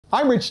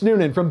I'm Rich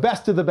Noonan from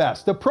Best of the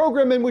Best, a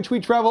program in which we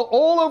travel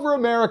all over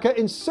America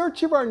in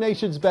search of our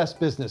nation's best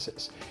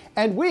businesses.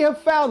 And we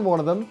have found one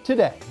of them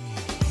today.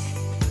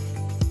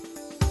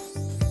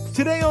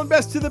 Today on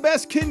Best of the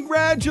Best,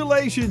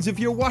 congratulations! If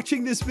you're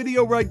watching this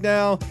video right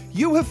now,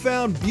 you have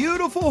found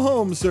Beautiful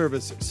Home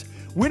Services,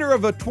 winner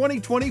of a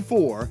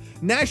 2024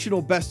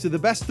 National Best of the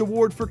Best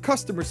Award for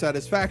Customer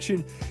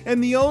Satisfaction,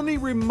 and the only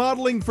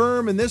remodeling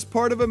firm in this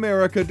part of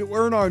America to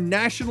earn our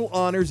national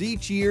honors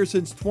each year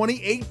since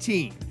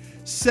 2018.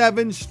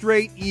 7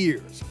 straight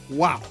years.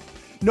 Wow.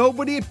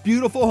 Nobody at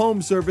Beautiful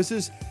Home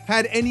Services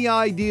had any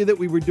idea that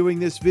we were doing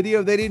this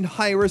video. They didn't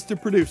hire us to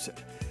produce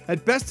it.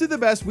 At Best of the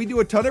Best, we do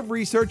a ton of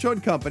research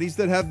on companies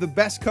that have the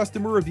best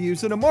customer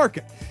reviews in a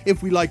market.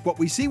 If we like what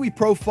we see, we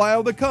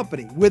profile the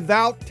company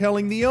without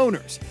telling the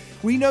owners.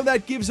 We know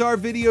that gives our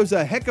videos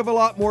a heck of a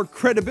lot more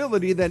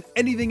credibility than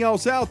anything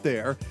else out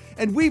there,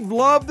 and we've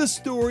loved the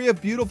story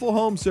of Beautiful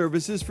Home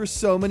Services for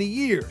so many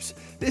years.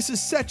 This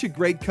is such a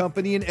great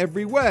company in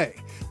every way.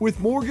 With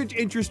mortgage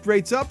interest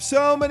rates up,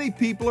 so many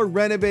people are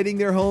renovating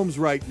their homes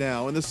right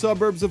now in the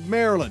suburbs of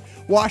Maryland,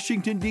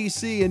 Washington,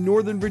 D.C., and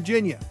Northern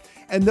Virginia.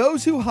 And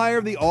those who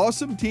hire the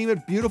awesome team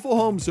at Beautiful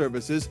Home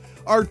Services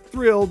are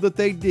thrilled that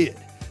they did.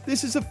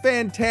 This is a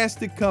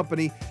fantastic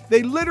company.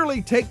 They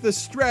literally take the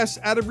stress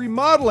out of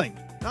remodeling.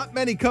 Not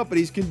many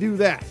companies can do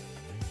that.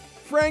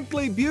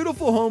 Frankly,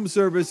 Beautiful Home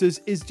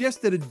Services is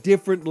just at a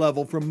different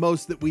level from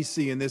most that we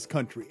see in this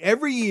country.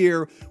 Every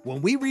year,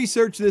 when we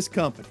research this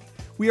company,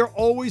 we are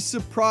always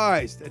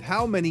surprised at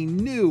how many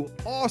new,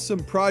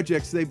 awesome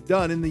projects they've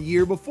done in the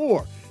year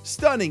before.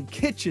 Stunning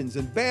kitchens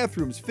and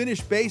bathrooms,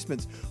 finished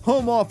basements,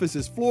 home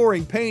offices,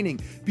 flooring, painting.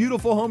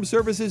 Beautiful Home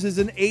Services is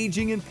an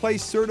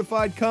aging-in-place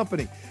certified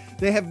company.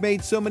 They have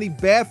made so many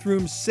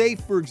bathrooms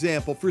safe, for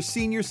example, for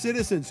senior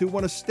citizens who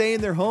want to stay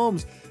in their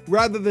homes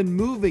rather than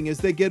moving as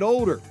they get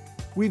older.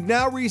 We've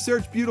now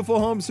researched Beautiful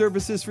Home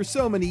Services for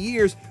so many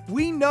years.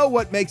 We know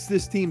what makes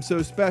this team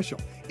so special.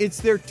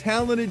 It's their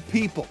talented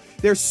people.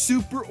 They're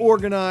super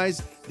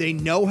organized. They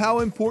know how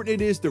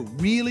important it is to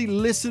really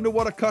listen to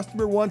what a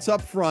customer wants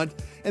up front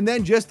and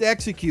then just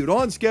execute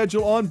on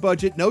schedule, on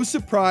budget, no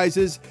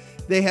surprises.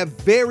 They have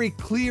very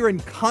clear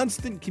and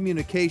constant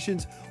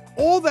communications.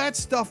 All that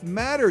stuff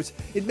matters.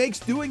 It makes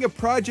doing a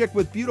project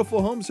with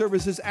Beautiful Home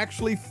Services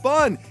actually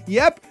fun.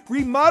 Yep,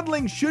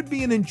 remodeling should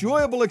be an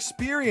enjoyable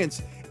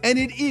experience. And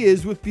it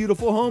is with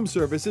Beautiful Home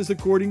Services,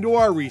 according to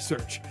our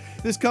research.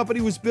 This company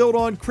was built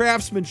on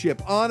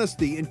craftsmanship,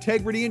 honesty,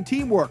 integrity, and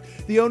teamwork.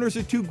 The owners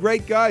are 2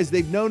 great guys.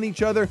 They've known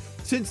each other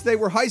since they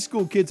were high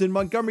school kids in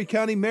Montgomery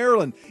County,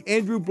 Maryland,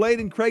 Andrew Blade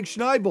and Craig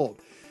Schneibold.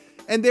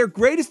 And their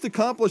greatest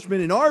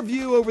accomplishment, in our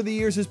view, over the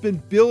years has been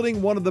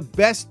building one of the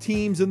best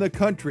teams in the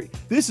country.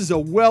 This is a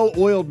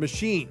well-oiled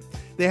machine.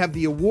 They have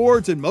the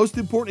awards and, most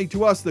importantly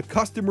to us, the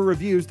customer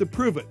reviews to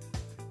prove it.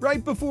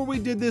 Right before we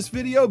did this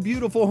video,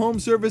 Beautiful Home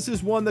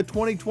Services won the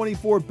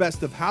 2024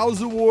 Best of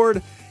House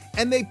Award,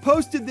 and they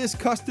posted this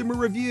customer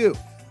review.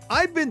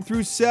 I've been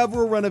through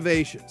several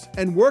renovations,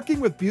 and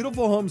working with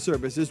Beautiful Home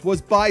Services was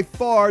by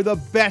far the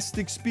best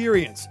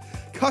experience.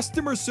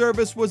 Customer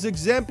service was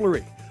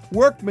exemplary,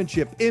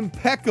 workmanship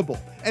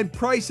impeccable, and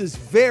prices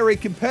very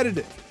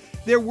competitive.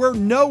 There were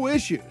no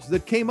issues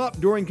that came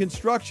up during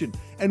construction,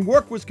 and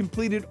work was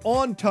completed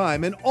on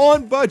time and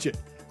on budget.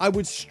 I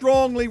would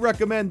strongly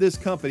recommend this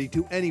company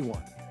to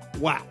anyone.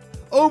 Wow.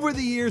 Over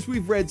the years,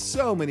 we've read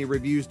so many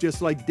reviews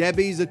just like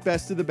Debbie's at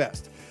Best of the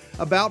Best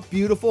about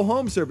Beautiful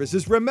Home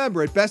Services.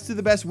 Remember, at Best of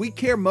the Best, we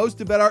care most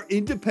about our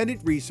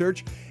independent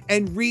research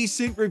and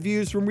recent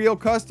reviews from real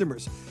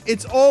customers.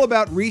 It's all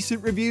about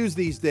recent reviews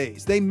these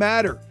days. They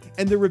matter.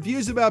 And the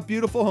reviews about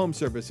Beautiful Home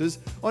Services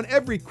on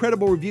every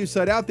credible review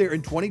site out there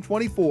in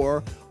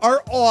 2024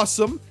 are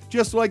awesome,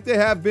 just like they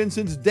have been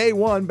since day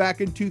one back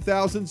in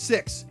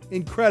 2006.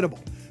 Incredible.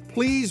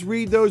 Please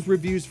read those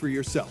reviews for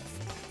yourself.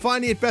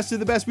 Finally, at Best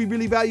of the Best, we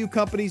really value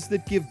companies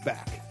that give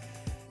back.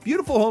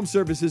 Beautiful Home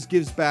Services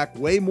gives back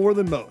way more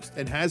than most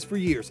and has for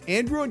years.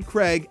 Andrew and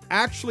Craig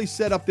actually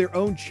set up their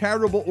own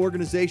charitable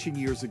organization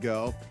years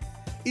ago.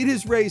 It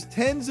has raised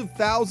tens of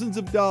thousands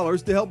of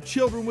dollars to help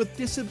children with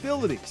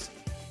disabilities.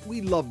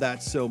 We love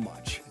that so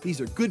much. These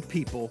are good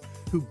people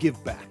who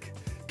give back.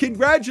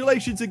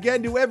 Congratulations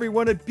again to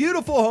everyone at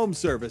Beautiful Home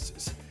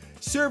Services,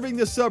 serving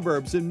the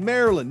suburbs in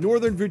Maryland,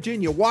 Northern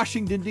Virginia,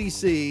 Washington,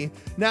 D.C.,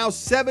 now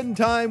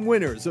 7-time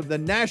winners of the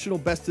National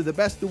Best of the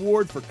Best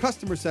Award for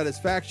Customer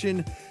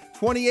Satisfaction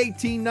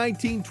 2018,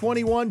 19,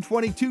 21,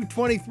 22,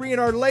 23, and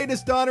our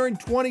latest honor in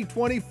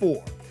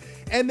 2024.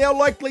 And they'll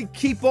likely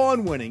keep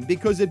on winning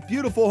because at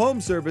Beautiful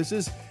Home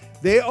Services,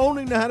 they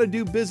only know how to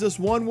do business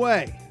one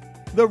way,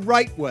 the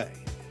right way.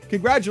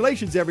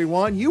 Congratulations,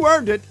 everyone. You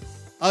earned it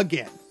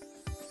again.